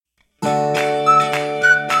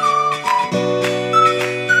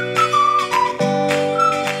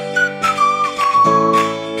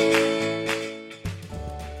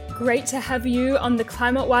to have you on the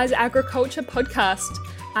Climate Wise Agriculture podcast.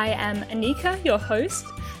 I am Anika, your host,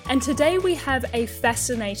 and today we have a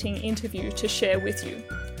fascinating interview to share with you.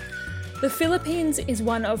 The Philippines is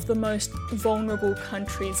one of the most vulnerable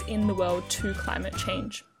countries in the world to climate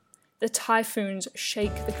change. The typhoons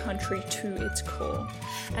shake the country to its core,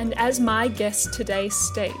 and as my guest today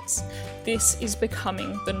states, this is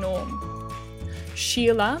becoming the norm.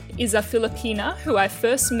 Sheila is a Filipina who I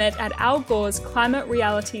first met at Al Gore's Climate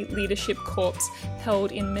Reality Leadership Corps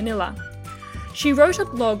held in Manila. She wrote a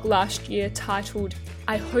blog last year titled,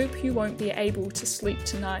 "I hope you won't be able to sleep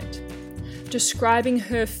tonight," describing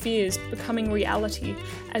her fears becoming reality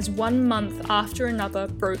as 1 month after another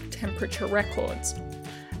broke temperature records,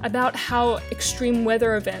 about how extreme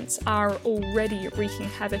weather events are already wreaking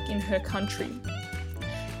havoc in her country.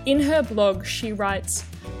 In her blog, she writes,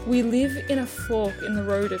 "We live in a fork in the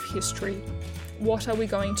road of history. What are we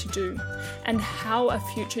going to do? And how are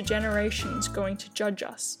future generations going to judge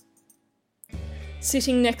us?"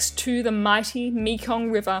 Sitting next to the mighty Mekong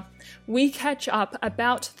River, we catch up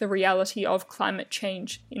about the reality of climate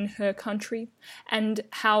change in her country and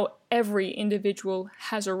how every individual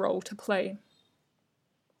has a role to play.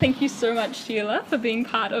 Thank you so much, Sheila, for being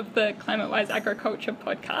part of the Climate Wise Agriculture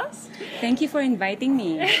podcast. Thank you for inviting me.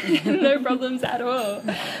 No problems at all.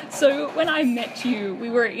 So when I met you, we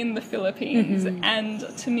were in the Philippines, and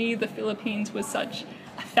to me, the Philippines was such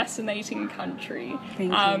a fascinating country.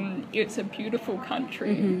 Thank you. It's a beautiful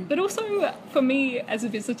country, but also for me as a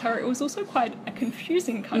visitor, it was also quite a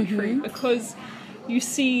confusing country because you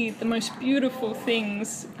see the most beautiful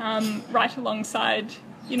things right alongside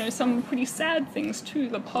some pretty sad things too,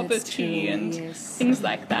 the poverty and things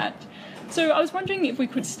like that. So I was wondering if we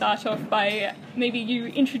could start off by maybe you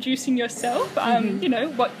introducing yourself,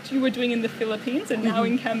 what you were doing in the Philippines and now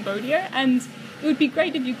in Cambodia. And it would be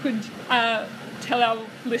great if you could tell our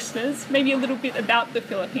listeners maybe a little bit about the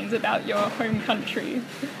Philippines, about your home country.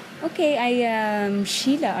 Okay, I am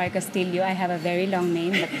Sheila R. Castillo. I have a very long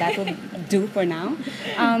name, but that will do for now.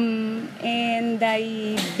 And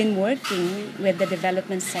I've been working with the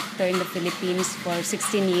development sector in the Philippines for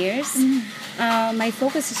 16 years. My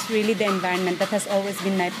focus is really the environment. That has always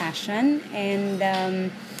been my passion. And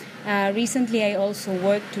recently I also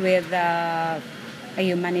worked with a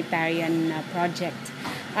humanitarian project.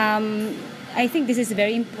 I think this is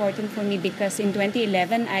very important for me because in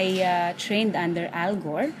 2011, I trained under Al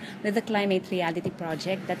Gore with the Climate Reality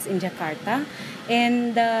Project that's in Jakarta.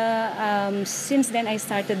 And since then, I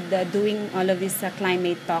started doing all of these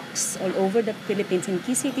climate talks all over the Philippines, in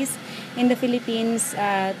key cities in the Philippines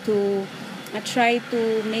to try to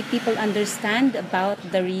make people understand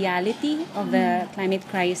about the reality of the climate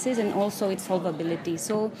crisis and also its solvability.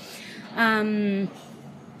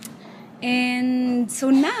 And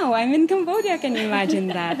so now I'm in Cambodia. Can you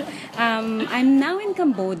imagine that? I'm now in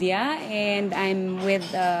Cambodia and I'm with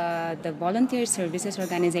the Volunteer Services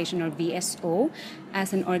Organization, or VSO,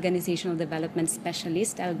 as an organizational development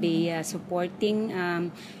specialist. I'll be supporting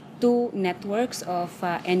 2 networks of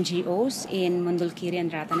NGOs in Mondulkiri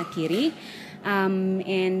and Ratanakiri.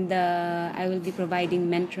 And I will be providing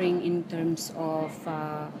mentoring in terms of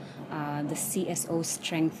the CSO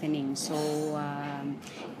strengthening. So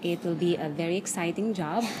it will be a very exciting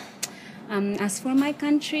job. As for my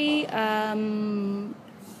country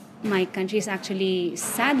is actually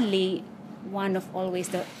sadly one of always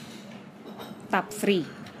the top 3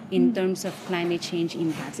 in terms of climate change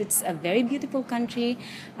impacts. It's a very beautiful country.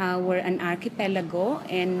 We're an archipelago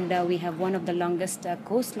and we have one of the longest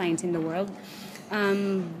coastlines in the world.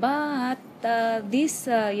 But these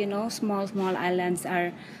small islands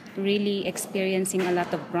are really experiencing a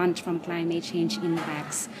lot of brunt from climate change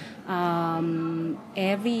impacts.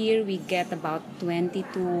 Every year we get about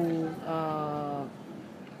 22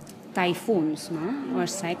 typhoons, or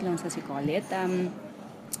cyclones as we call it,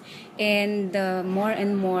 and more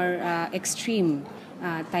and more extreme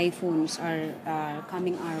typhoons are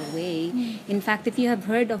coming our way. In fact, if you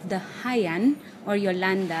have heard of the Haiyan or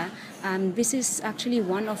Yolanda, this is actually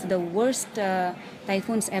one of the worst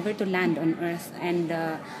typhoons ever to land on Earth, and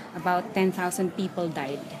about 10,000 people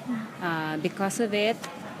died because of it.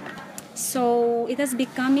 So it is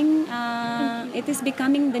becoming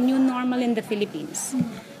the new normal in the Philippines.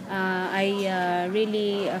 I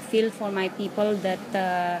really feel for my people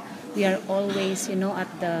that we are always,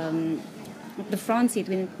 at the front seat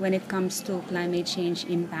when it comes to climate change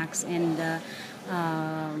impacts and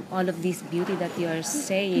all of this beauty that you are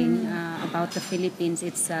saying about the Philippines.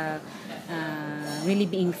 It's really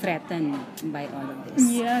being threatened by all of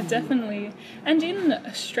this. Yeah, definitely. And in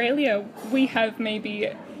Australia, we have maybe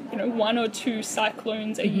one or two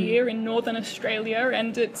cyclones a year in northern Australia,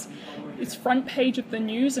 and it's front page of the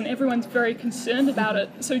news and everyone's very concerned about it.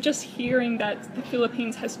 So just hearing that the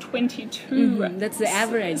Philippines has 22 that's the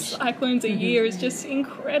average cyclones a year is just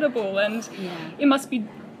incredible, and it must be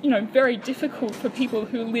very difficult for people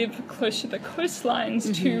who live close to the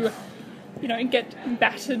coastlines to get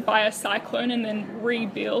battered by a cyclone and then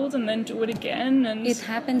rebuild and then do it again. And it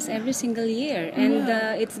happens every single year, and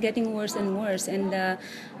it's getting worse and worse. And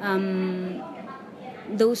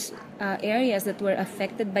those areas that were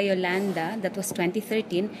affected by Yolanda, that was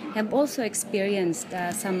 2013, have also experienced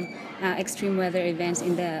some extreme weather events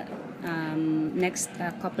in the next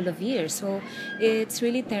couple of years. So it's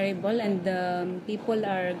really terrible, and people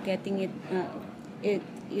are getting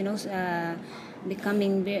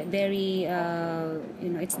becoming very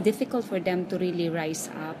it's difficult for them to really rise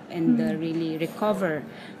up and really recover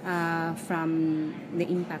from the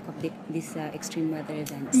impact of these extreme weather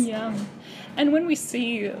events. Yeah, and when we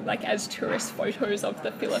see, like, as tourist photos of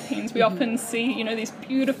the Philippines, we often see these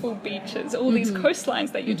beautiful beaches, all these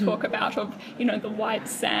coastlines that you talk about, of the white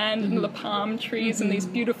sand and the palm trees and these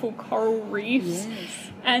beautiful coral reefs.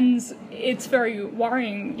 Yes. And it's very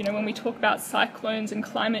worrying, when we talk about cyclones and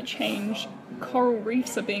climate change. Coral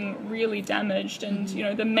reefs are being really damaged, and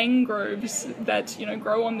the mangroves that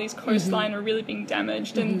grow on these coastline are really being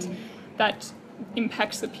damaged, and that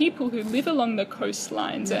impacts the people who live along the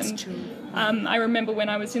coastlines. That's true. I remember when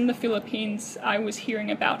I was in the Philippines, I was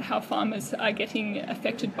hearing about how farmers are getting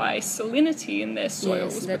affected by salinity in their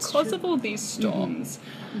soils because of all these storms.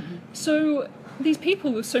 So these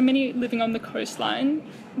people, so many living on the coastline,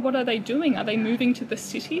 what are they doing? Are they moving to the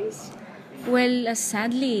cities? Well,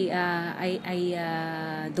 sadly,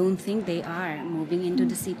 I don't think they are moving into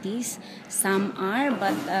the cities. Some are,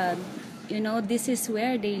 but this is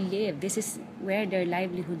where they live. This is where their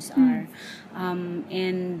livelihoods are,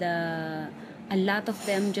 and a lot of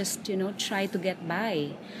them just try to get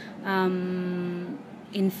by.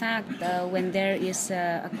 In fact, when there is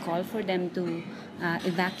a call for them to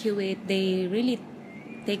evacuate, they really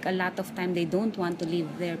take a lot of time. They don't want to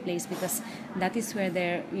leave their place because that is where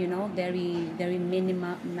their very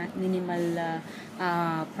minimal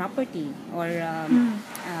property or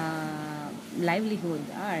livelihood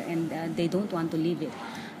are, and they don't want to leave it.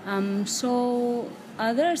 So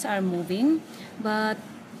others are moving, but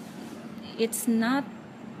it's not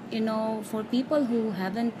for people who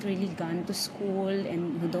haven't really gone to school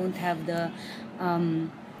and who don't have the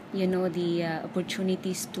the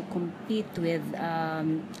opportunities to compete with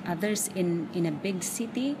others in a big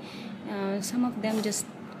city. Some of them just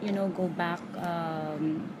go back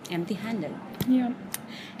empty-handed. Yeah.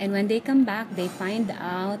 And when they come back, they find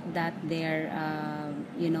out that their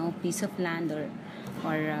piece of land or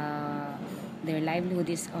their livelihood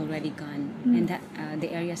is already gone, and that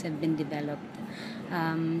the areas have been developed.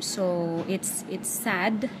 So it's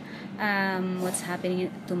sad what's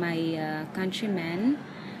happening to my countrymen.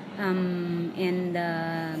 And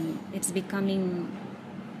it's becoming,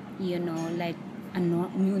 like a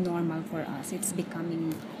new normal for us. It's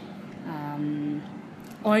becoming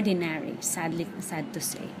ordinary, sad to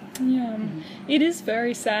say. Yeah, it is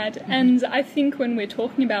very sad. And I think when we're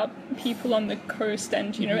talking about people on the coast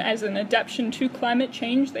and, as an adaptation to climate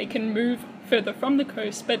change, they can move further from the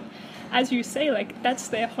coast. But as you say, like, that's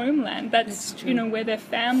their homeland. That's where their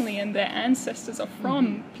family and their ancestors are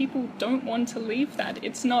from. People don't want to leave that.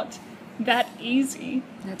 It's not that easy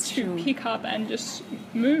to pick up and just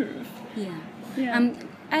move. Yeah.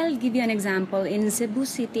 I'll give you an example. In Cebu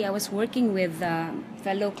City, I was working with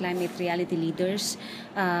fellow climate reality leaders.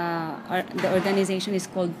 The organization is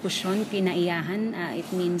called Pusyon Kinaiyahan.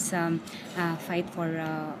 It means fight for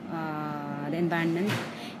the environment.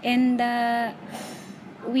 And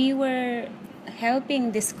we were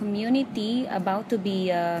helping this community about to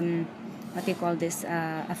be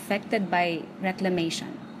affected by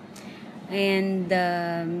reclamation, and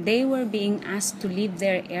they were being asked to leave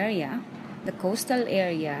their area, the coastal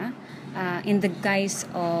area, in the guise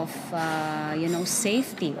of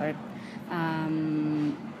safety or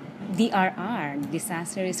DRR,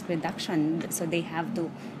 disaster risk reduction. So they have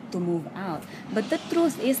to move out. But the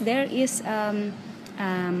truth is there is a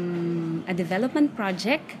development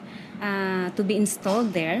project to be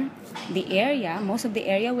installed there. Most of the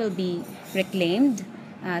area will be reclaimed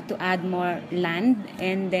to add more land,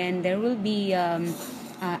 and then there will be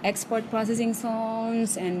export processing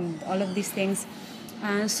zones and all of these things.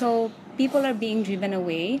 So people are being driven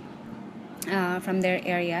away from their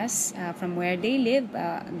areas, from where they live,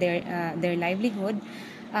 their livelihood,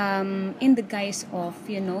 in the guise of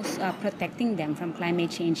protecting them from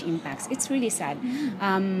climate change impacts. It's really sad,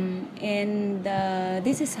 and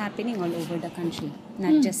this is happening all over the country,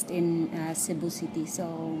 not just in Cebu City.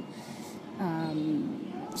 So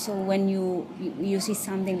when you see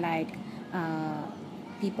something like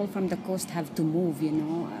people from the coast have to move, we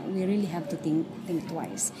really have to think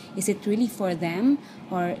twice. Is it really for them,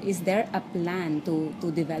 or is there a plan to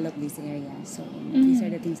develop this area? So these are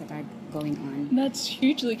the things that are going on. That's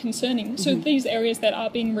hugely concerning. So these areas that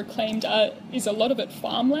are being reclaimed, is a lot of it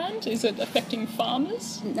farmland? Is it affecting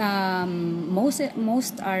farmers? Most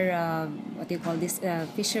are what do you call this,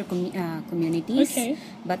 fisher communities. Okay.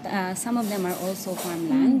 But some of them are also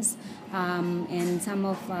farmlands, and some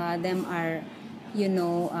of them are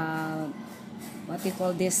what do you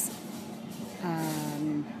call this,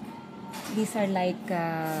 these are like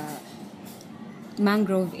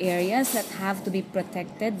mangrove areas that have to be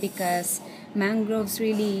protected, because mangroves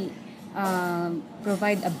really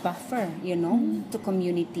provide a buffer, to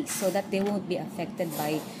communities, so that they won't be affected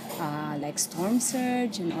by like storm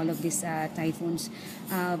surge and all of these typhoons.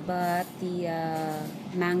 But the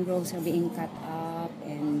mangroves are being cut up,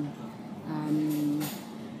 and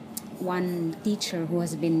one teacher who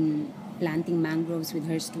has been planting mangroves with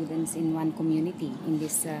her students in one community in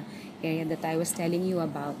this area that I was telling you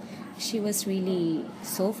about, she was really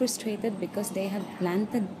so frustrated because they have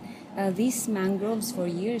planted these mangroves for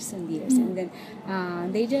years and years, and then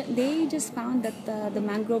they just found that the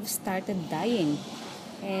mangroves started dying,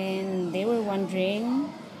 and they were wondering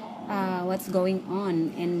what's going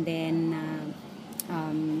on, and then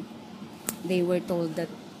they were told that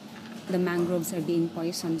the mangroves are being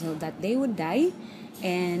poisoned so that they would die,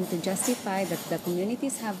 and to justify that the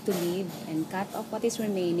communities have to leave and cut off what is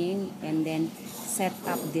remaining, and then set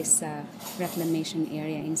up this reclamation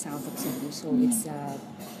area in south of Cebu. So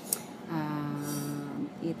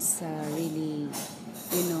it's really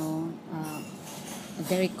a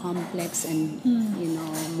very complex and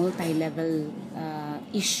multi-level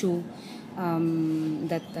issue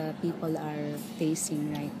that people are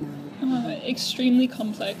facing right now. Extremely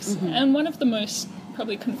complex. And one of the most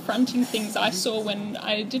probably confronting things I saw when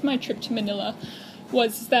I did my trip to Manila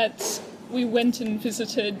was that we went and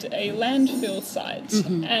visited a landfill site,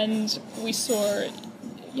 and we saw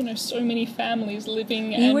so many families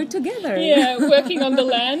living and were together. Yeah, working on the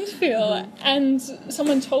landfill. And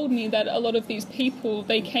someone told me that a lot of these people,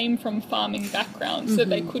 they came from farming backgrounds, that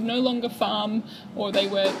they could no longer farm, or they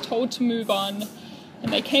were told to move on,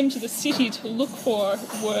 and they came to the city to look for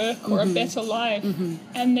work or a better life,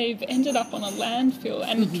 and they've ended up on a landfill.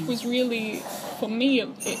 And it was really, for me,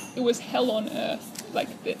 it was hell on earth. Like,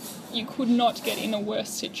 you could not get in a worse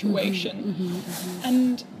situation.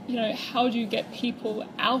 And how do you get people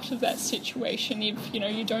out of that situation if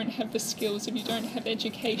you don't have the skills, if you don't have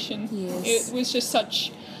education? Yes. It was just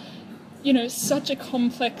such a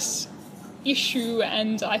complex issue,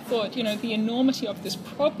 and I thought, the enormity of this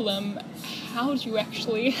problem, how do you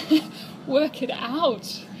actually work it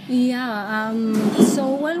out? Yeah, so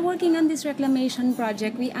while working on this reclamation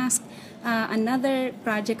project, we asked another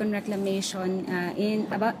project on reclamation in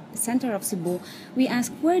about center of Cebu. We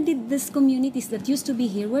asked, where did these communities that used to be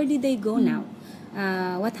here, where did they go now?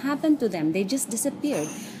 What happened to them? They just disappeared.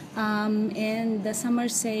 And some are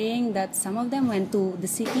saying that some of them went to the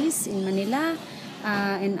cities in Manila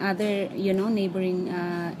and other neighboring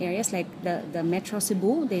areas like the Metro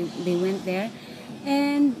Cebu. They went there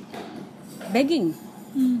and begging.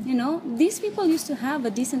 These people used to have a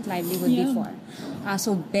decent livelihood before.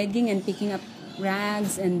 So begging and picking up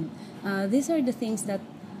rags, and these are the things that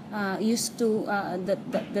used to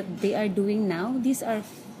that they are doing now. These are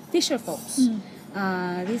fisher folks.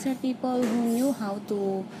 These are people who knew how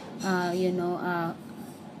to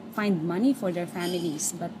find money for their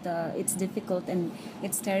families, but it's difficult and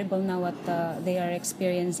it's terrible now what they are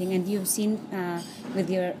experiencing. And you've seen with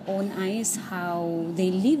your own eyes how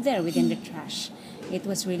they live there within the trash. It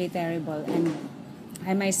was really terrible. And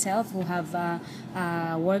I myself, who have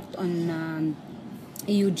worked on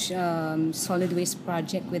a huge solid waste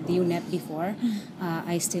project with UNEP before,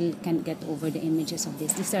 I still can't get over the images of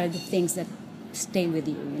this. These are the things that stay with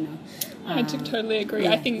you, I totally agree.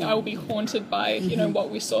 I think I will be haunted by, what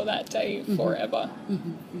we saw that day forever.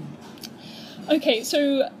 Okay,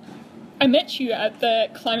 so I met you at the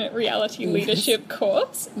Climate Reality Leadership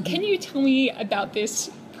course. Can you tell me about this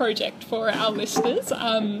project for our listeners?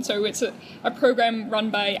 So it's a program run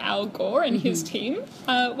by Al Gore and his team.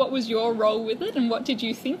 What was your role with it, and what did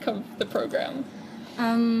you think of the program?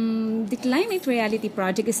 The Climate Reality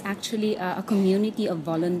Project is actually a community of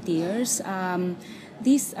volunteers.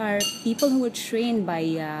 These are people who were trained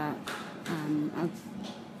by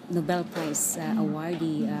Nobel Prize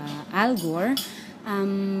awardee Al Gore.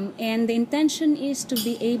 And the intention is to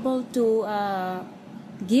be able to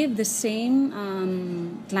give the same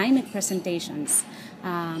climate presentations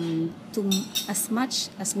to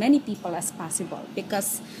as many people as possible,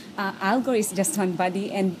 because Al Gore is just one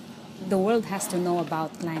body and the world has to know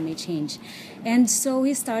about climate change. And so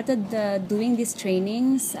he started doing these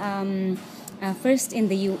trainings first in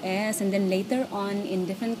the US and then later on in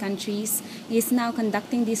different countries. He's now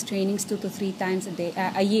conducting these trainings 2 to 3 times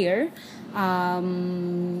a year,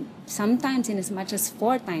 sometimes in as much as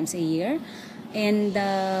 4 times a year. And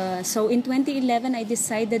so in 2011, I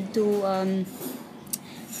decided to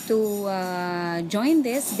join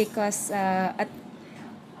this because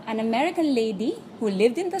an American lady who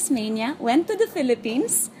lived in Tasmania went to the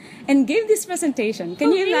Philippines and gave this presentation.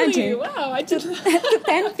 Can you imagine? Really? Wow, I didn't. to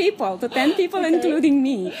 10 people, okay. Including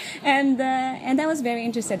me. And I was very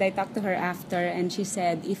interested. I talked to her after, and she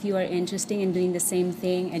said, if you are interested in doing the same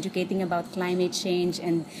thing, educating about climate change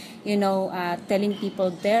and, telling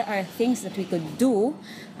people there are things that we could do,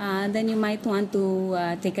 then you might want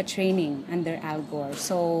to take a training under Al Gore.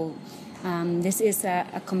 So this is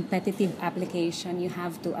a competitive application. You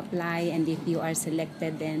have to apply, and if you are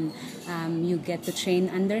selected, then you get to train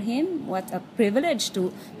under him. What a privilege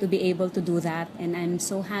to be able to do that, and I'm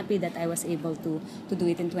so happy that I was able to do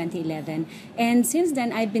it in 2011. And since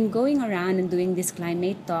then, I've been going around and doing these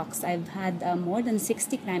climate talks. I've had more than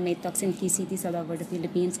 60 climate talks in key cities all over the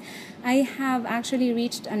Philippines. I have actually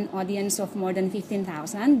reached an audience of more than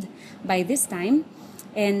 15,000 by this time,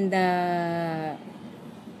 and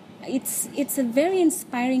it's a very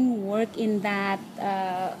inspiring work in that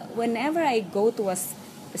whenever I go to a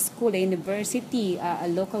school, a university, a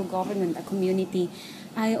local government, a community,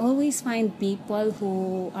 I always find people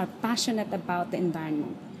who are passionate about the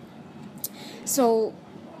environment. So,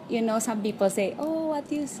 some people say, "Oh,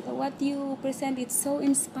 what you present, it's so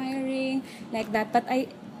inspiring," like that. But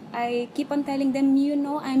I keep on telling them,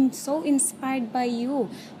 I'm so inspired by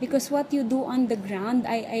you, because what you do on the ground,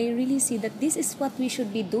 I really see that this is what we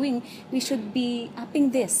should be doing. We should be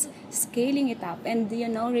upping this, scaling it up, and,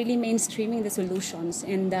 really mainstreaming the solutions.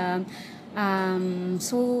 And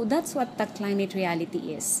so that's what the climate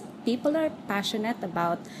reality is. People are passionate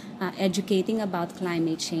about educating about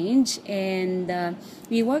climate change, and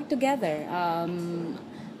we work together.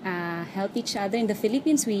 Help each other. In the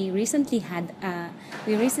Philippines, we recently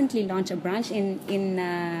launched a branch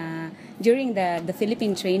during the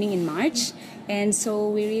Philippine training in March, and so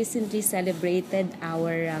we recently celebrated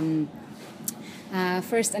our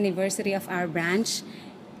first anniversary of our branch.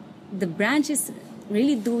 The branch is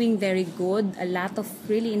really doing very good. A lot of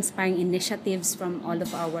really inspiring initiatives from all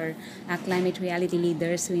of our climate reality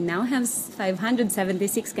leaders. We now have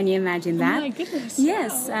 576. Can you imagine that? Oh my goodness.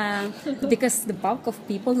 Yes, wow. Because the bulk of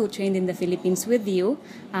people who trained in the Philippines with you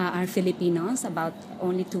are Filipinos. About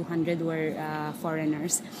only 200 were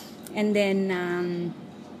foreigners. And then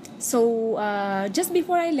so just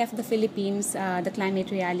before I left the Philippines, the Climate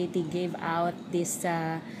Reality gave out this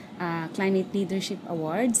Climate Leadership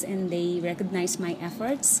Awards, and they recognized my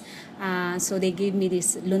efforts. So they gave me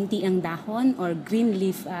this Lunti ang Dahon, or Green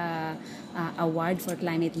Leaf Award for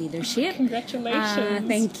Climate Leadership. Congratulations.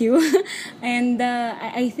 Thank you. And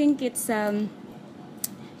I think it's a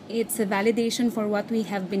validation for what we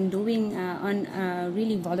have been doing on a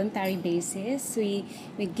really voluntary basis. We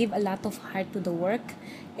give a lot of heart to the work,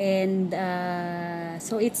 and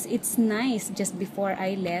so it's nice. Just before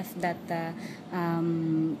I left, that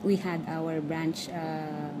we had our branch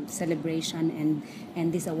celebration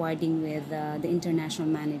and this awarding with the international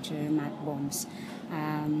manager Matt Bones.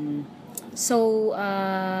 So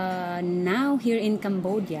now here in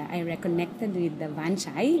Cambodia, I reconnected with the Van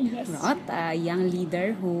Chai Rot, a young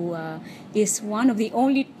leader who is one of the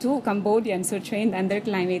only 2 Cambodians who trained under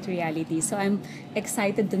Climate Reality. So I'm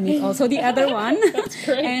excited to meet also the other one. That's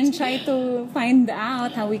great. And try to find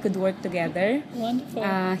out how we could work together. Wonderful.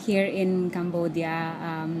 Here in Cambodia,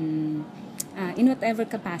 in whatever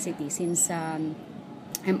capacity, since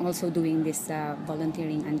I'm also doing this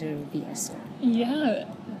volunteering under VSO. Yeah.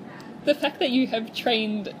 The fact that you have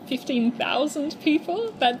trained 15,000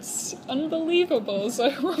 people, that's unbelievable. So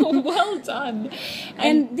well done.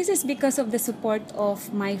 And this is because of the support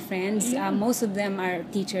of my friends. Most of them are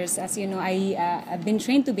teachers. As you know, I've been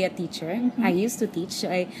trained to be a teacher. I used to teach. So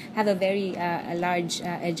I have a very large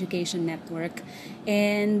education network.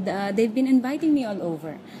 And they've been inviting me all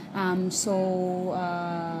over.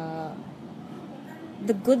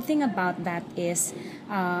 The good thing about that is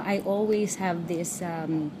I always have this...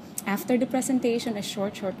 after the presentation, a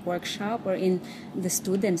short workshop, or in the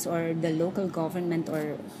students or the local government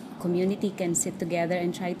or community can sit together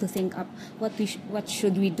and try to think up what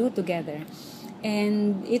should we do together.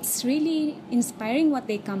 And it's really inspiring what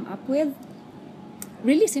they come up with.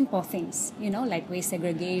 Really simple things, like waste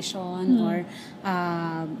segregation or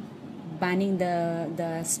banning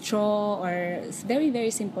the straw, or very, very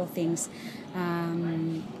simple things.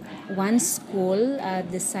 One school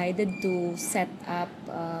decided to set up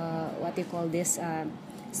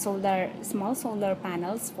small solar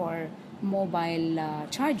panels for mobile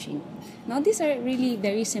charging. Now, these are really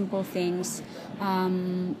very simple things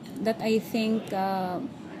that I think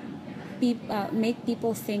make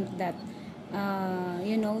people think that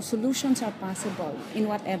solutions are possible in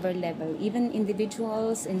whatever level. Even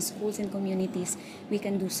individuals in schools and communities, we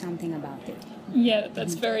can do something about it. Yeah,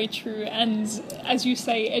 that's very true. And as you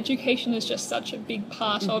say, education is just such a big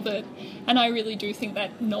part of it. And I really do think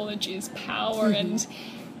that knowledge is power. And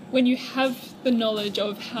when you have the knowledge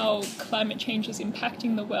of how climate change is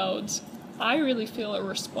impacting the world, I really feel a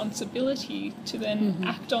responsibility to then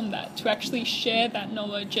act on that, to actually share that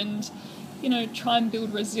knowledge and try and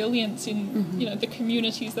build resilience in, the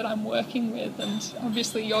communities that I'm working with. And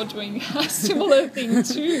obviously you're doing a similar thing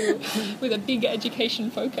too, with a big education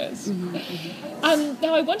focus.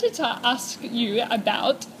 Now I wanted to ask you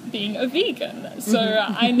about being a vegan. So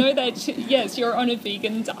I know that, yes, you're on a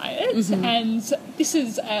vegan diet, and this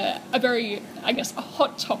is a very, I guess, a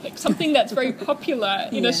hot topic, something that's very popular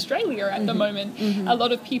in Australia at the moment. A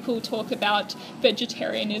lot of people talk about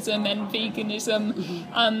vegetarianism and veganism,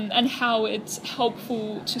 and how it's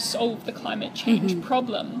helpful to solve the climate change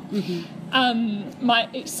problem.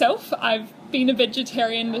 Myself, I've been a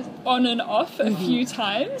vegetarian on and off a few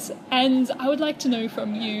times, and I would like to know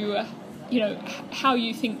from you, how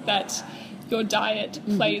you think that your diet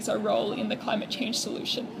plays a role in the climate change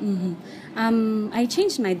solution. I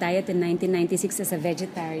changed my diet in 1996 as a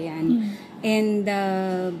vegetarian, and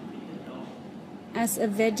as a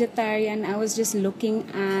vegetarian, I was just looking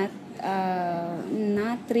at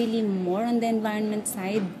not really more on the environment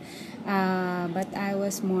side, but I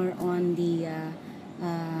was more on the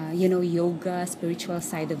yoga, spiritual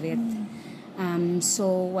side of it. So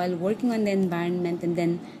while working on the environment, and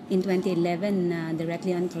then in 2011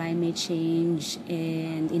 directly on climate change,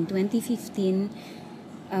 and in 2015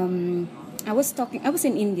 I was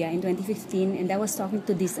in India in 2015, and I was talking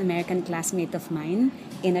to this American classmate of mine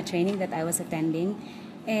in a training that I was attending,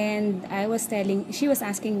 and she was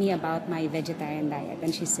asking me about my vegetarian diet,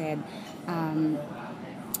 and she said, and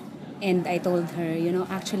I told her,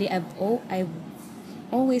 actually I've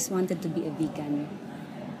always wanted to be a vegan.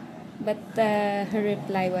 But her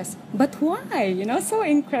reply was, "But why?" So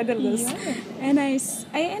incredulous. Yeah. And I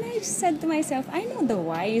said to myself, I know the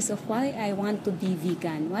whys of why I want to be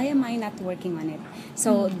vegan. Why am I not working on it?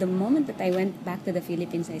 So the moment that I went back to the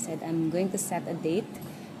Philippines, I said, I'm going to set a date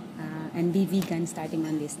and be vegan starting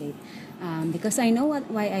on this date, because I know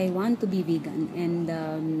why I want to be vegan,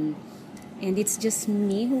 and it's just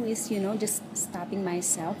me who is just stopping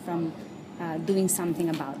myself from doing something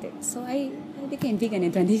about it. So I became vegan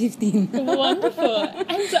in 2015. Wonderful.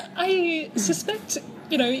 And I suspect,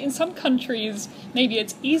 in some countries, maybe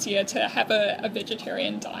it's easier to have a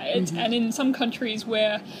vegetarian diet. And in some countries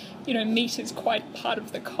where, meat is quite part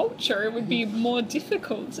of the culture, it would be more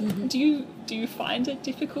difficult. Do you find it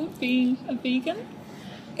difficult being a vegan?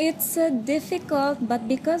 It's difficult, but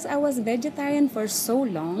because I was vegetarian for so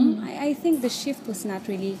long, I think the shift was not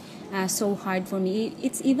really so hard for me.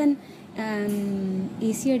 It's even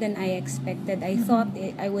easier than I expected. I thought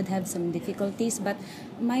I would have some difficulties, but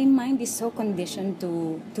my mind is so conditioned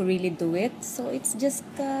to really do it. So it's just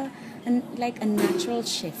like a natural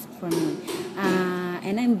shift for me.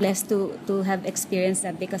 And I'm blessed to have experienced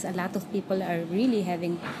that, because a lot of people are really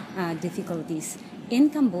having difficulties. In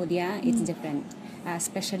Cambodia, it's different.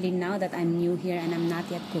 Especially now that I'm new here and I'm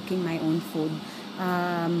not yet cooking my own food.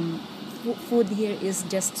 Food here is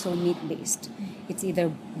just so meat-based. It's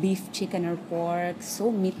either beef, chicken, or pork,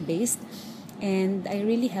 so meat-based. And I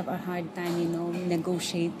really have a hard time,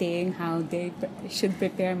 negotiating how they should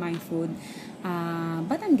prepare my food.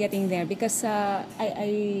 But I'm getting there, because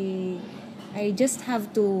I just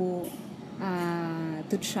have to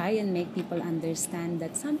try and make people understand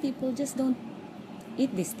that some people just don't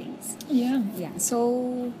eat these things. Yeah. Yeah.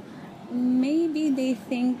 So maybe they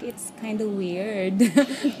think it's kind of weird,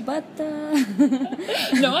 but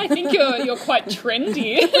no, I think you're quite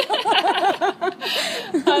trendy.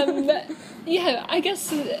 Yeah, I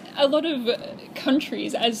guess a lot of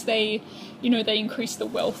countries, as they increase the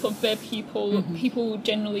wealth of their people, people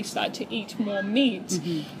generally start to eat more meat.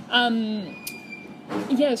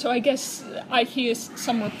 Yeah, so I guess I hear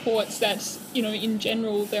some reports that, in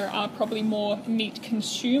general, there are probably more meat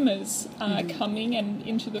consumers coming and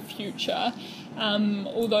into the future,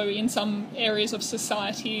 although in some areas of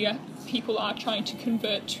society, people are trying to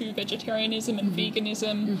convert to vegetarianism and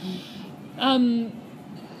veganism.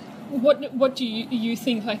 What do you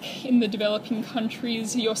think, like, in the developing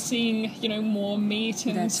countries, you're seeing, more meat,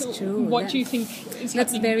 and That's true. What do you think is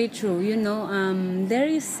That's happening? very true. There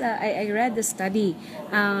is, I read a study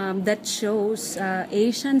that shows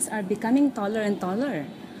Asians are becoming taller and taller,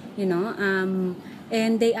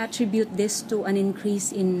 and they attribute this to an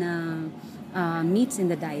increase in meats in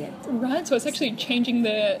the diet. Right, so it's actually changing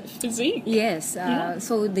their physique. Yes,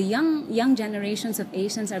 so the young generations of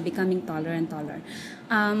Asians are becoming taller and taller.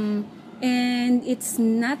 And it's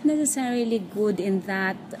not necessarily good in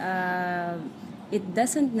that it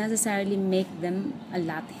doesn't necessarily make them a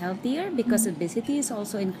lot healthier because obesity is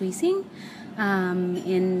also increasing. And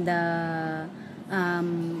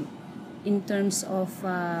in terms of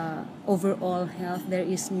overall health, there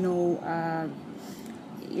is no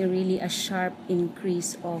really a sharp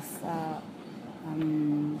increase of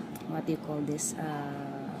what do you call this,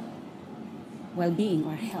 well-being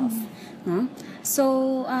or health. No?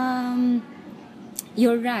 So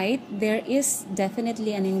you're right, there is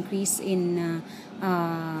definitely an increase in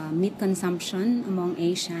meat consumption among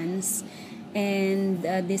Asians, and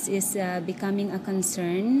this is becoming a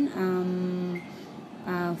concern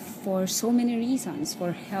for so many reasons,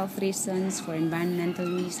 for health reasons, for environmental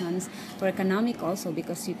reasons, for economic also,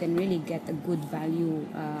 because you can really get a good value,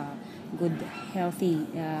 good healthy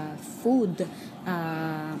food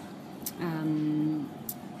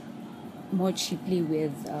more cheaply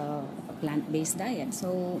with a plant-based diet.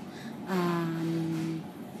 So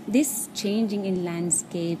this changing in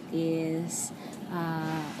landscape is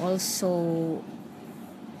also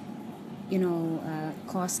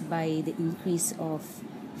caused by the increase of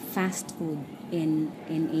fast food in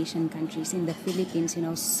Asian countries. In the Philippines,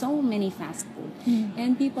 so many fast food,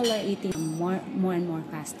 and people are eating more and more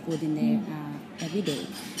fast food in their every day.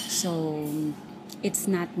 So it's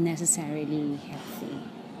not necessarily healthy.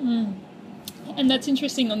 And that's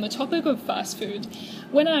interesting. On the topic of fast food,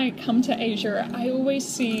 when I come to Asia, I always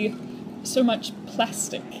see so much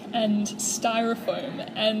plastic and styrofoam,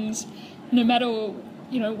 and no matter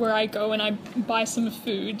where I go and I buy some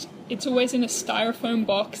food, it's always in a styrofoam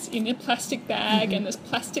box, in a plastic bag, and there's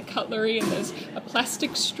plastic cutlery, and there's a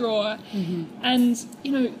plastic straw. And,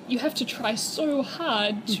 you have to try so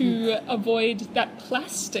hard to avoid that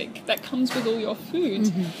plastic that comes with all your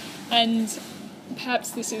food. And perhaps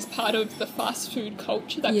this is part of the fast food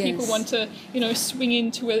culture, that people want to, swing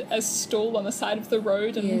into a stall on the side of the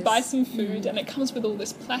road and buy some food, and it comes with all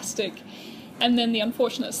this plastic. And then the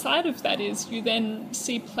unfortunate side of that is you then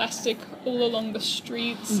see plastic all along the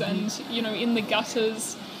streets and, in the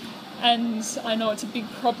gutters. And I know it's a big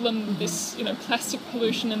problem, this, plastic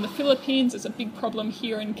pollution in the Philippines. It's a big problem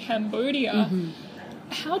here in Cambodia.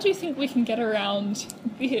 How do you think we can get around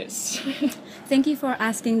this? Thank you for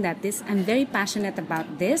asking that. I'm very passionate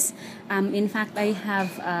about this. In fact, I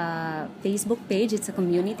have a Facebook page. It's a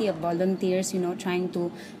community of volunteers, trying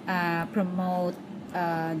to promote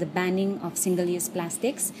the banning of single-use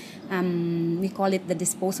plastics. We call it the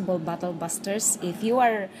Disposable Bottle Busters. If you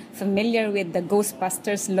are familiar with the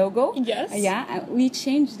Ghostbusters logo, yes, we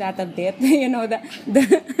changed that a bit.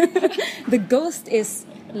 The ghost is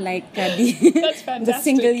like the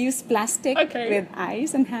single-use plastic with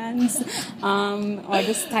eyes and hands, or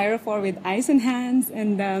the styrofoam with eyes and hands,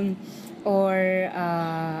 and or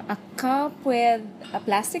a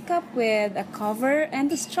plastic cup with a cover and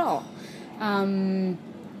a straw. And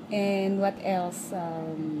what else?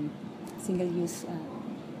 Single-use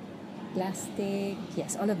plastic.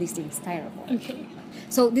 Yes, all of these things, styrofoam. Okay.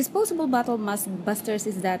 So disposable bottle busters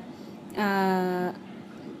is that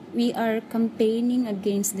we are campaigning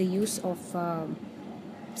against the use of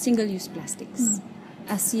single-use plastics.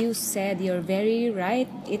 As you said, you're very right.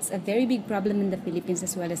 It's a very big problem in the Philippines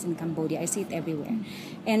as well as in Cambodia. I see it everywhere.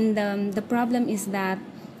 And the problem is that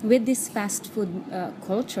with this fast food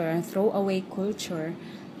culture and throwaway culture,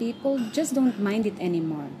 people just don't mind it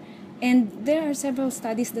anymore. And there are several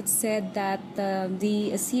studies that said that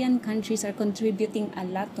the ASEAN countries are contributing a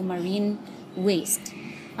lot to marine waste.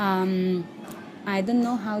 I don't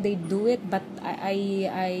know how they do it, but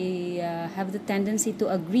I have the tendency to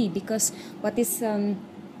agree, because what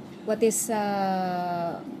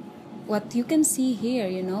you can see here,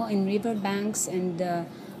 in riverbanks and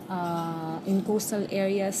in coastal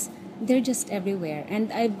areas, they're just everywhere.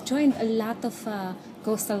 And I've joined a lot of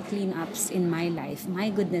coastal cleanups in my life. My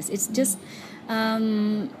goodness, it's just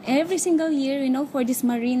every single year, for this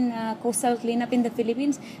marine coastal cleanup in the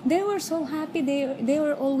Philippines, they were so happy. They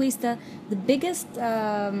were always the biggest.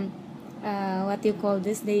 What do you call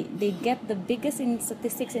this? They get the biggest in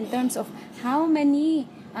statistics in terms of how many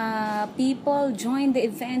people joined the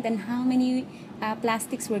event and how many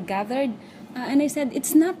plastics were gathered. And I said,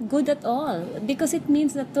 it's not good at all, because it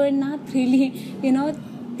means that we're not really,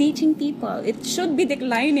 teaching people. It should be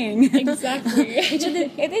declining. Exactly.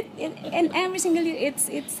 And every single year, it's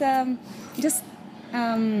just,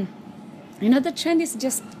 the trend is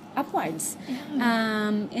just upwards.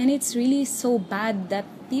 And it's really so bad that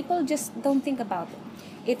people just don't think about it.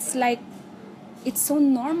 It's like, it's so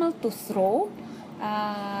normal to throw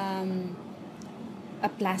a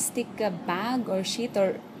plastic bag or sheet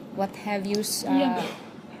or what have you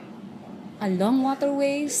along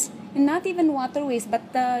waterways, and not even waterways, but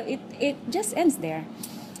it just ends there.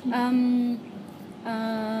 And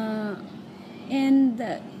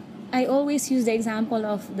I always use the example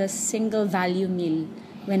of the single value meal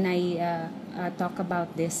when I talk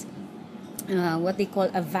about this. What they call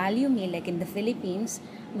a value meal, like in the Philippines,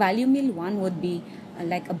 value meal 1 would be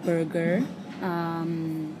like a burger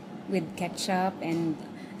with ketchup. And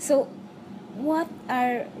so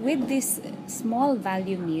with this small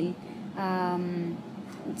value meal,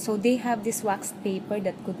 so they have this waxed paper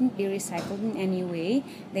that couldn't be recycled in any way.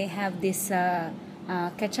 They have this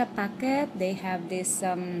ketchup packet. They have this,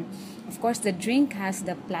 of course, the drink has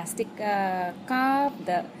the plastic cup,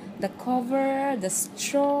 the cover, the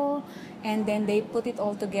straw, and then they put it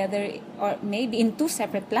all together, or maybe in 2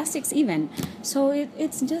 separate plastics even. So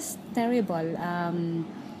it's just terrible.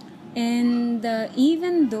 And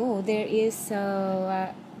even though there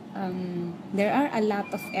are a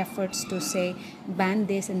lot of efforts to say ban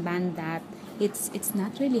this and ban that, it's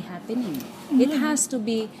not really happening. Mm-hmm. It has to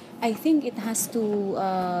be. I think it has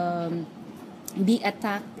to be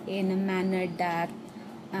attacked in a manner that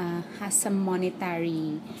has some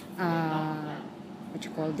monetary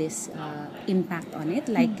impact on it.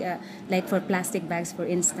 Like for plastic bags, for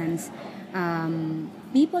instance,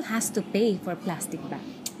 people has to pay for plastic bag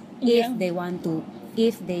if they want to.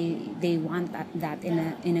 If they want that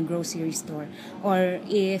in a grocery store, or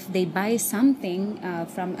if they buy something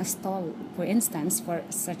from a stall, for instance, for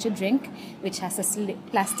such a drink which has a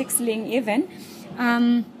plastic sling even,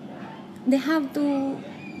 they have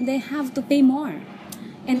to pay more,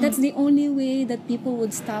 and that's the only way that people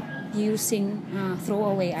would stop using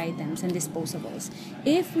throwaway items and disposables.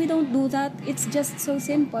 If we don't do that, it's just so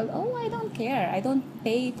simple. Oh, I don't care. I don't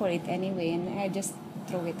pay for it anyway, and I just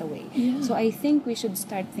throw it away. Yeah. So I think we should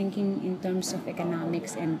start thinking in terms of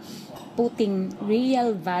economics and putting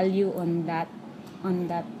real value on that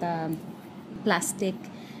plastic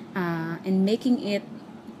and making it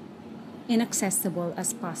inaccessible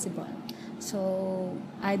as possible. So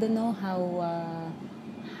I don't know how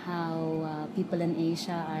people in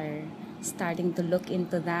Asia are starting to look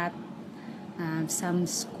into that. Some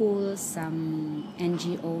schools, some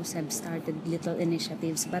NGOs have started little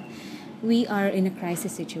initiatives, but we are in a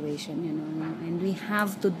crisis situation, and we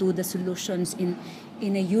have to do the solutions in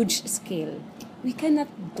a huge scale. We cannot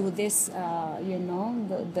do this, the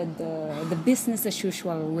business as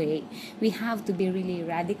usual way. We have to be really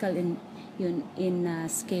radical in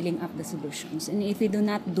scaling up the solutions. And if we do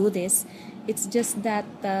not do this, it's just that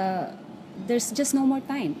there's just no more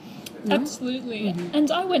time. No? Absolutely. Mm-hmm. And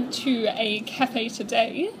I went to a cafe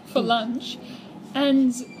today for lunch,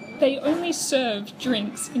 and they only served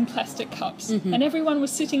drinks in plastic cups. Mm-hmm. And everyone was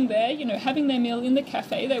sitting there, having their meal in the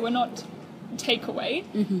cafe. They were not takeaway,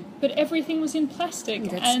 but everything was in plastic.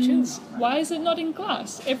 That's true. Why is it not in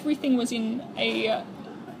glass? Everything was in a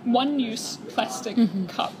one-use plastic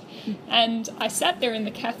cup. And I sat there in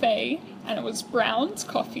the cafe, and it was Brown's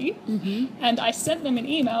coffee, and I sent them an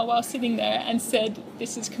email while sitting there and said,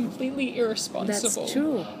 this is completely irresponsible. That's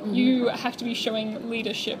true. You have to be showing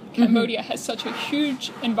leadership. Cambodia has such a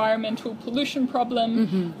huge environmental pollution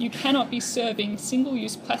problem. You cannot be serving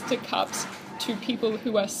single-use plastic cups to people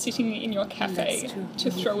who are sitting in your cafe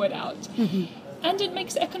to throw it out. And it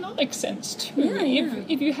makes economic sense too. Yeah.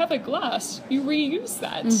 If you have a glass, you reuse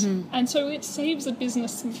that. And so it saves a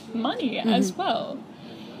business money as well.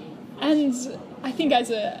 And I think as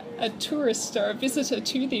a tourist or a visitor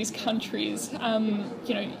to these countries,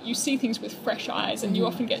 you see things with fresh eyes, and you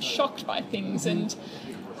often get shocked by things. And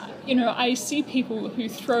I see people who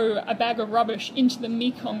throw a bag of rubbish into the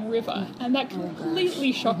Mekong River, and that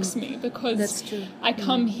completely shocks me, because I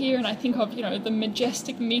come here and I think of, the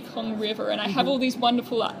majestic Mekong River, and I have all these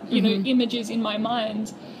wonderful, images in my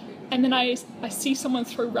mind. and then I see someone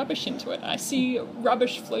throw rubbish into it. I see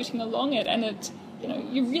rubbish floating along it, and it,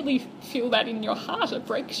 you really feel that in your heart. It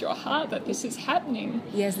breaks your heart that this is happening.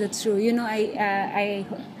 Yes, that's true. I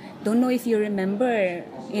don't know if you remember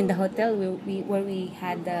in the hotel where we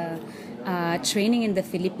had the training in the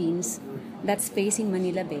Philippines. That's facing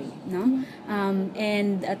Manila Bay, no?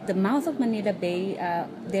 And at the mouth of Manila Bay,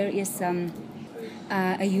 there is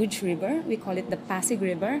a huge river. We call it the Pasig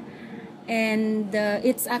River, and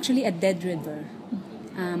it's actually a dead river.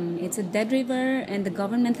 It's a dead river, and the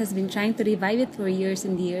government has been trying to revive it for years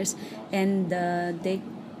and years, and they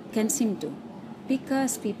can't seem to,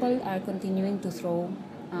 because people are continuing to throw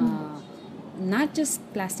not just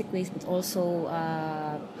plastic waste, but also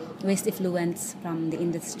waste effluents from the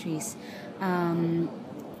industries.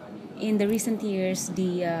 In the recent years,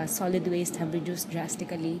 the solid waste have reduced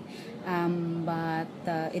drastically, but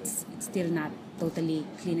it's still not totally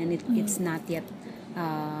clean, and it's not yet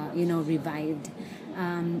revived.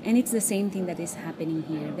 And it's the same thing that is happening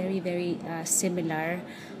here, very, very similar.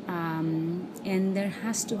 And there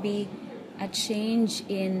has to be a change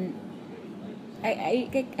in,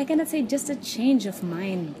 I cannot say just a change of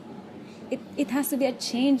mind. It has to be a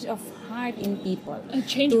change of heart in people. A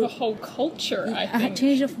change of a whole culture, I think. A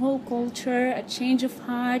change of whole culture, a change of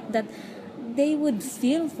heart, that they would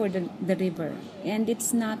feel for the river. And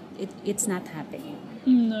it's not happening.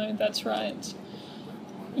 No, that's right.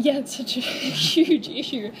 Yeah, it's such a huge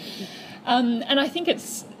issue. And I think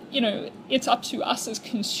it's up to us as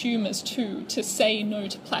consumers too to say no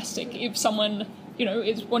to plastic. If someone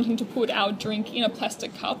is wanting to put our drink in a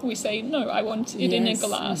plastic cup, we say, no, I want it in a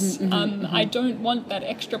glass. I don't want that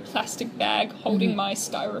extra plastic bag holding my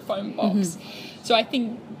styrofoam box. So I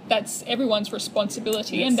think that's everyone's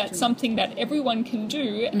responsibility, and that's something that everyone can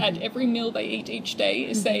do at every meal they eat each day,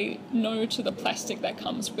 is say no to the plastic that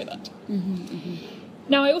comes with it.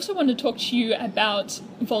 Now, I also want to talk to you about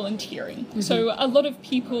volunteering. So a lot of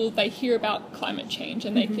people, they hear about climate change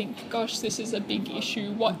and they think, gosh, this is a big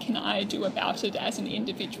issue. What can I do about it as an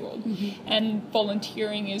individual? And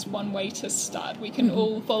volunteering is one way to start. We can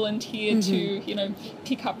all volunteer to,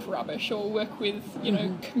 pick up rubbish or work with,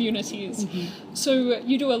 communities. So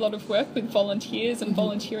you do a lot of work with volunteers and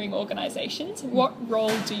volunteering organizations. What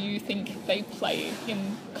role do you think they play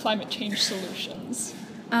in climate change solutions?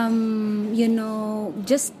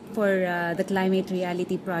 Just for the Climate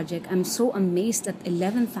Reality Project, I'm so amazed at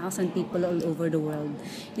 11,000 people all over the world.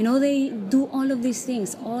 They do all of these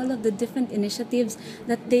things, all of the different initiatives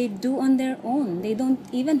that they do on their own. They don't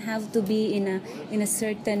even have to be in a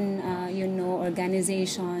certain,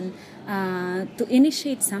 organization to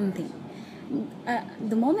initiate something.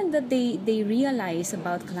 The moment that they realize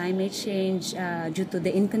about climate change due to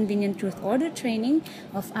the Inconvenient Truth Order training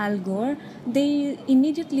of Al Gore, they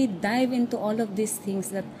immediately dive into all of these things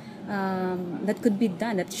that could be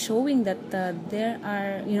done, that's showing that there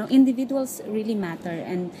are, individuals really matter,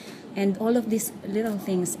 and all of these little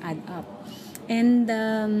things add up. And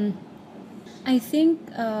I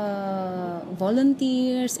think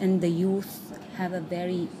volunteers and the youth have a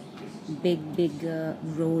very big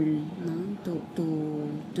role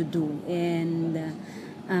to do, and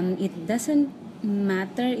it doesn't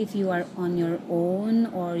matter if you are on your own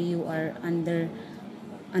or you are under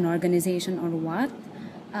an organization or what.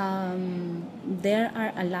 There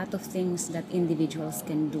are a lot of things that individuals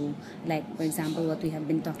can do, like for example what we have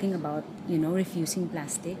been talking about, refusing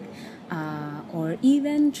plastic, or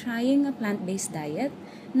even trying a plant-based diet.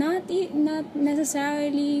 Not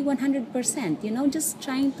necessarily 100%, just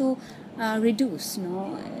trying to reduce.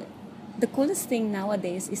 The coolest thing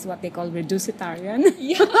nowadays is what they call reducitarian.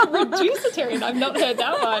 Yeah, reducitarian. I've not heard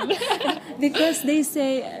that one. Because they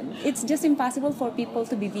say it's just impossible for people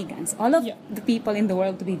to be vegans. All of the people in the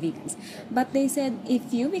world to be vegans. But they said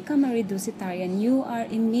if you become a reducitarian, you are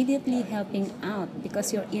immediately helping out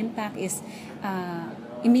because your impact is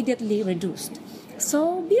immediately reduced.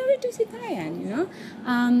 So be a reducitarian,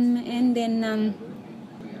 and then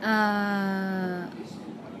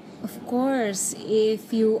of course,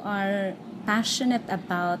 if you are passionate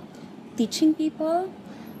about teaching people,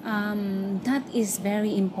 that is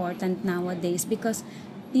very important nowadays, because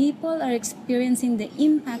people are experiencing the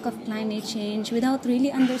impact of climate change without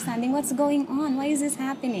really understanding what's going on. Why is this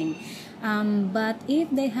happening? But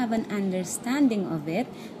if they have an understanding of it,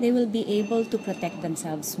 they will be able to protect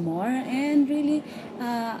themselves more and really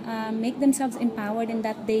make themselves empowered in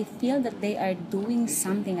that they feel that they are doing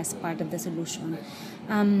something as part of the solution.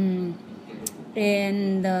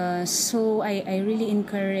 So I really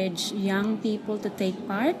encourage young people to take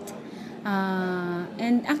part.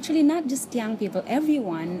 And actually not just young people,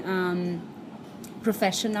 everyone.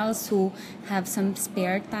 professionals who have some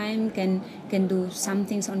spare time can do some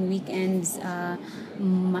things on weekends.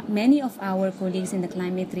 Many of our colleagues in the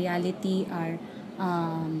Climate Reality are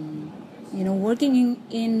working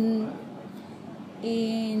in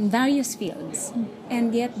various fields,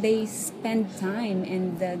 and yet they spend time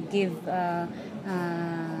and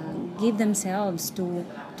give themselves to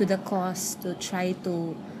the cause to try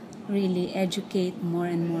to really educate more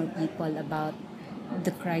and more people about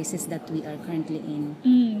the crisis that we are currently in.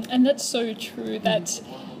 And that's so true that,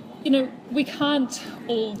 we can't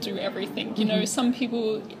all do everything. Some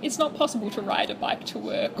people, it's not possible to ride a bike to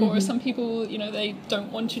work, or some people, they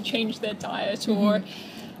don't want to change their diet, or,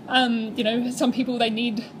 some people, they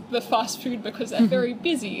need the fast food because they're very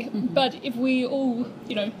busy. But if we all,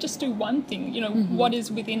 just do one thing, what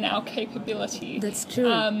is within our capability. That's true.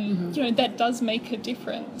 That does make a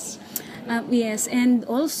difference. Yes, and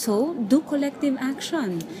also do collective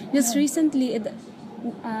action. Just recently,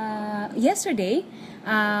 yesterday,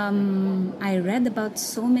 I read about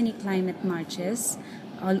so many climate marches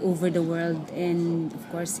all over the world, and of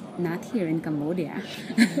course not here in Cambodia.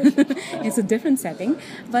 It's a different setting,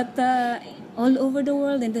 but all over the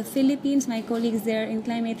world. In the Philippines, my colleagues there in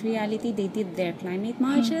Climate Reality, they did their climate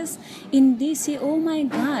marches. In DC, oh my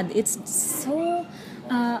God, it's so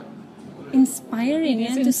inspiring,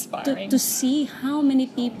 to see how many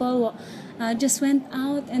people just went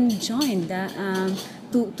out and joined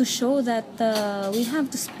to show that we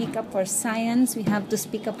have to speak up for science, we have to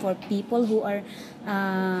speak up for people who are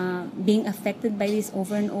being affected by this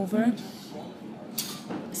over and over.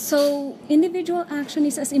 So individual action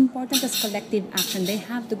is as important as collective action. They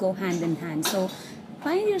have to go hand in hand. So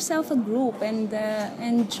find yourself a group and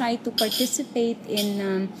try to participate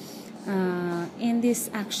in these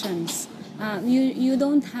actions. You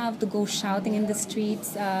don't have to go shouting in the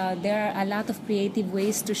streets. There are a lot of creative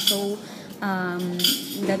ways to show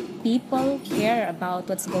that people care about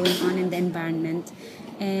what's going on in the environment.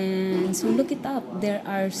 And so look it up. There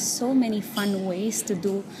are so many fun ways to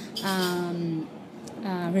do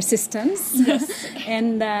resistance. Yes.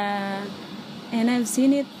 And I've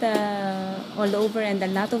seen it all over, and a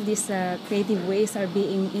lot of these creative ways are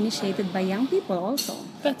being initiated by young people also.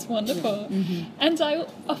 That's wonderful. And I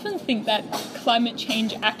often think that climate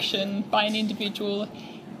change action by an individual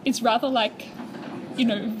is rather like,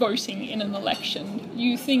 voting in an election.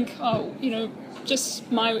 You think,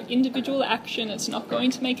 just my individual action, it's not going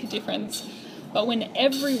to make a difference. But when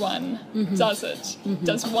everyone does it,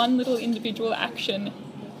 does one little individual action,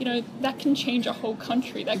 that can change a whole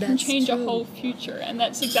country, that can change a whole future, and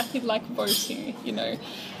that's exactly like voting,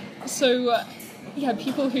 So,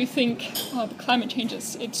 people who think, the climate change,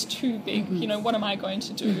 it's too big, what am I going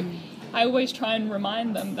to do? I always try and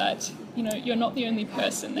remind them that, you're not the only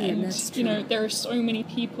person, and, there are so many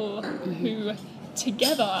people who,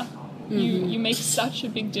 together, you make such a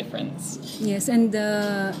big difference. Yes, and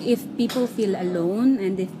if people feel alone,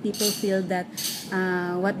 and if people feel that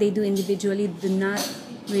what they do individually do not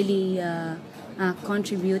really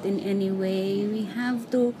contribute in any way, we have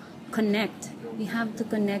to connect. We have to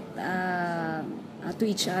connect to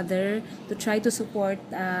each other to try to support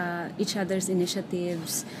each other's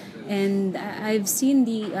initiatives. And I've seen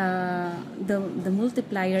the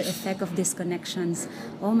multiplier effect of these connections.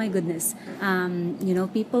 Oh my goodness!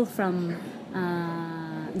 People from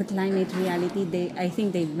the Climate Reality, I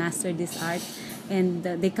think they mastered this art, and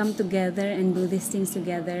they come together and do these things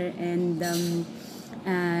together. And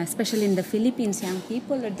especially in the Philippines, young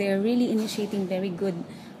people they're really initiating very good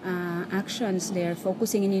actions. They're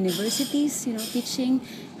focusing in universities, teaching.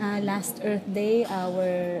 Last Earth Day,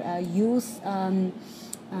 our youth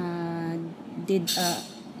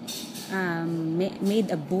made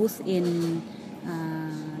a booth in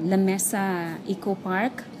La Mesa Eco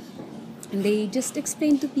Park, and they just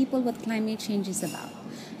explained to people what climate change is about.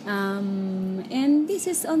 And this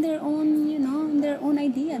is on their own, their own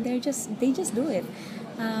idea. They just do it.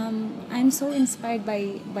 I'm so inspired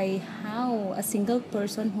by how a single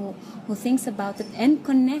person who thinks about it and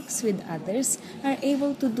connects with others are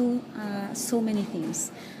able to do so many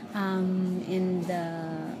things. And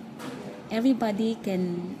everybody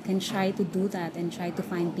can try to do that and try to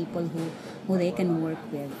find people who they can work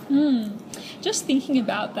with. Just thinking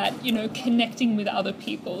about that, connecting with other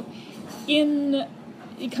people in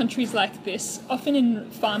countries like this, often in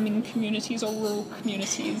farming communities or rural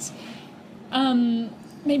communities,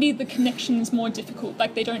 maybe the connection is more difficult,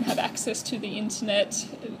 like they don't have access to the internet.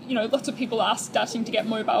 Lots of people are starting to get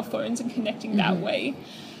mobile phones and connecting that way.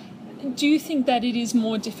 do you think that it is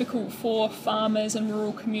more difficult for farmers and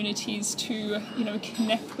rural communities to,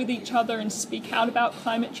 connect with each other and speak out about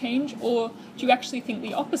climate change? Or do you actually think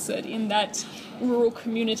the opposite, in that rural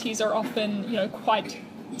communities are often, quite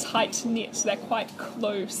tight-knit, they're quite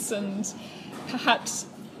close, and perhaps,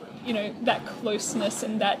 that closeness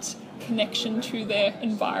and that connection to their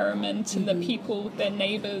environment and the people, their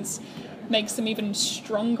neighbours, makes them even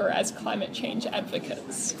stronger as climate change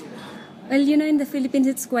advocates? Well, in the Philippines,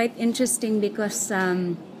 it's quite interesting because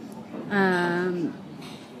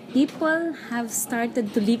people have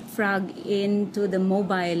started to leapfrog into the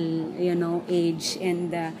mobile, age,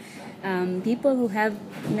 and people who have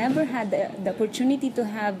never had the opportunity to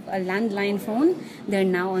have a landline phone, they're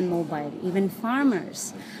now on mobile. Even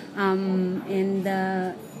farmers, and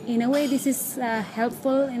in a way, this is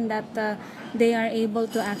helpful in that they are able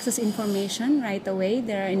to access information right away.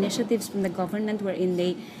 There are initiatives from the government wherein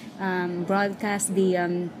they broadcast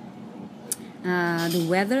the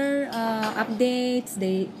weather updates.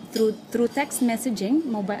 They through text messaging,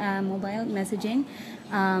 mobile messaging,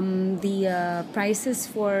 the prices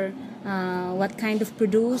for what kind of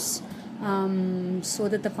produce, so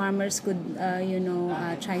that the farmers could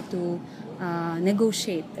try to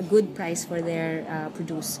negotiate a good price for their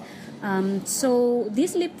produce. So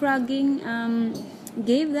this leapfrogging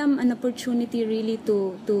gave them an opportunity really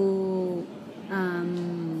to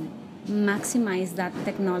maximize that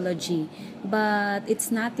technology, but it's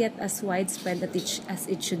not yet as widespread as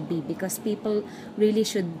it should be, because people really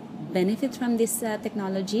should benefit from this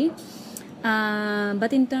technology.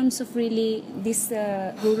 But in terms of really these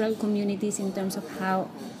rural communities, in terms of how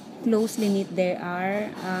closely knit they are,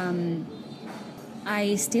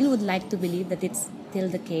 I still would like to believe that it's still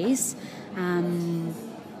the case.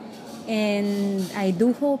 And I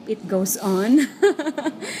do hope it goes on,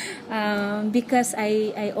 because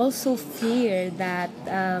I also fear that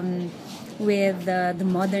with the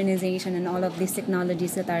modernization and all of these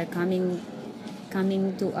technologies that are coming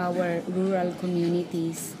to our rural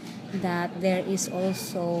communities, that there is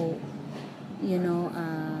also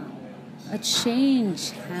a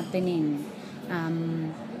change happening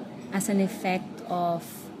as an effect of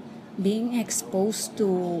being exposed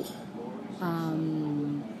to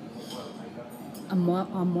a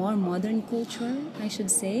more modern culture, I should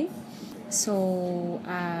say. So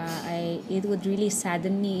it would really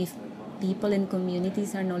sadden me if people in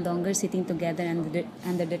communities are no longer sitting together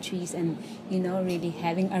under the trees and really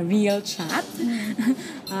having a real chat,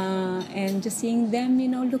 and just seeing them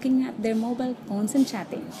looking at their mobile phones and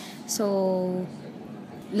chatting. So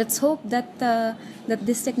let's hope that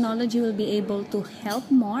this technology will be able to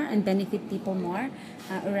help more and benefit people more,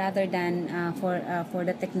 rather than for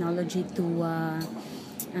the technology to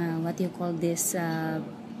what do you call this,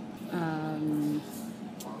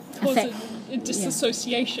 affect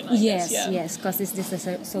disassociation, I guess. Yes, causes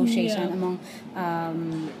disassociation among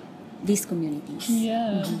these communities.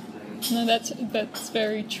 Yeah, no, that's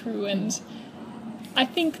very true. And I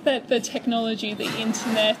think that the technology, the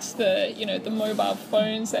internet, the mobile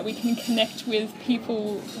phones, that we can connect with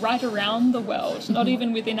people right around the world, not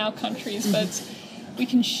even within our countries, but we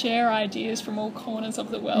can share ideas from all corners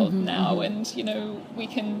of the world now. And we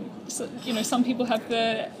can, some people have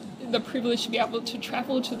the privilege to be able to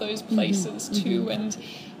travel to those places too. And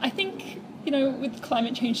I think with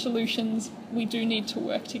climate change solutions, we do need to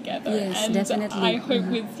work together. Yes, and definitely. I hope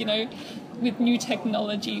with new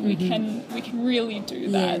technology we can really do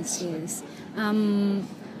that. Yes.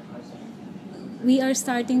 We are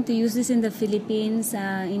starting to use this in the Philippines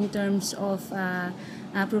in terms of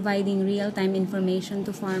providing real-time information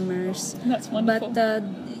to farmers. That's wonderful. But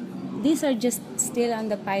these are just still on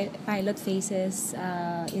the pilot phases.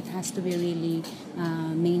 It has to be really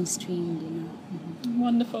mainstreamed.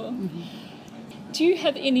 Wonderful. Do you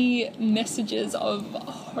have any messages of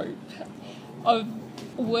hope, of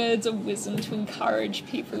words of wisdom to encourage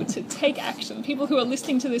people to take action? People who are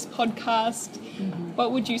listening to this podcast,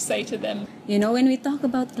 what would you say to them? When we talk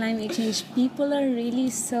about climate change, people are really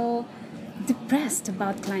so depressed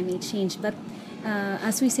about climate change. But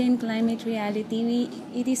as we say in Climate Reality,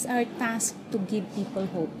 it is our task to give people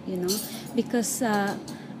hope, because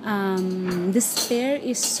despair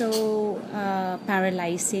is so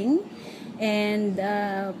paralyzing, and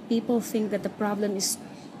people think that the problem is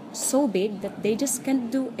so big that they just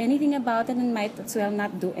can't do anything about it and might as well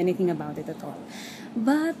not do anything about it at all.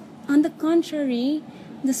 But on the contrary,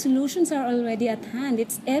 the solutions are already at hand.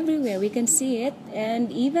 It's everywhere. We can see it,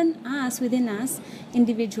 and even within us,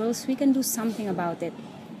 individuals, we can do something about it.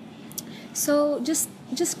 So just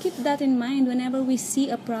keep that in mind whenever we see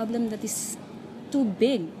a problem that is too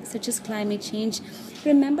big, such as climate change.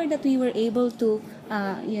 Remember that we were able to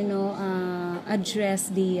address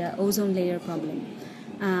the ozone layer problem.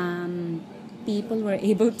 People were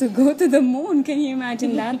able to go to the moon. Can you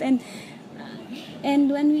imagine that?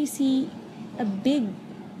 And when we see a big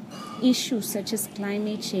issue such as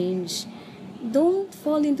climate change, don't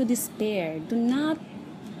fall into despair. Do not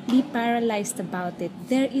be paralyzed about it.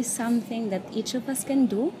 There is something that each of us can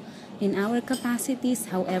do in our capacities,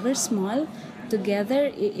 however small.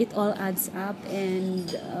 Together, it all adds up.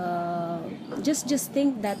 And just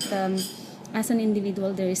think that as an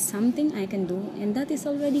individual, there is something I can do, and that is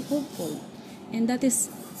already hopeful. And that is,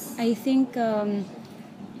 I think,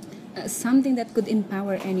 something that could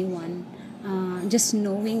empower anyone. Just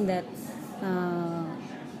knowing that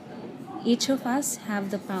each of us have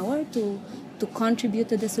the power to contribute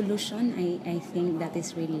to the solution, I think that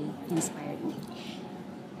is really inspired me.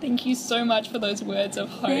 Thank you so much for those words of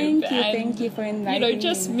hope. Thank you for inviting me.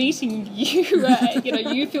 Just meeting you,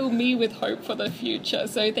 you fill me with hope for the future.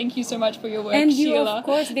 So thank you so much for your work, and you, Sheila. Of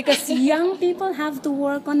course, because young people have to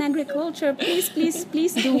work on agriculture. Please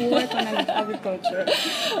do work on agriculture.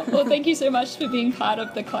 Well, thank you so much for being part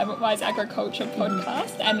of the Climate Wise Agriculture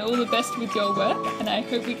podcast, and all the best with your work. And I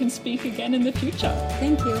hope we can speak again in the future.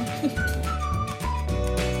 Thank you.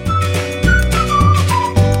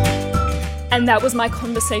 And that was my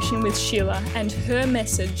conversation with Sheila and her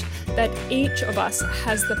message that each of us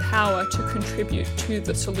has the power to contribute to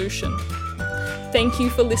the solution. Thank you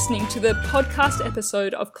for listening to the podcast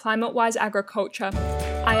episode of Climate Wise Agriculture.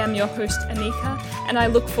 I am your host, Anika, and I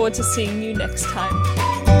look forward to seeing you next time.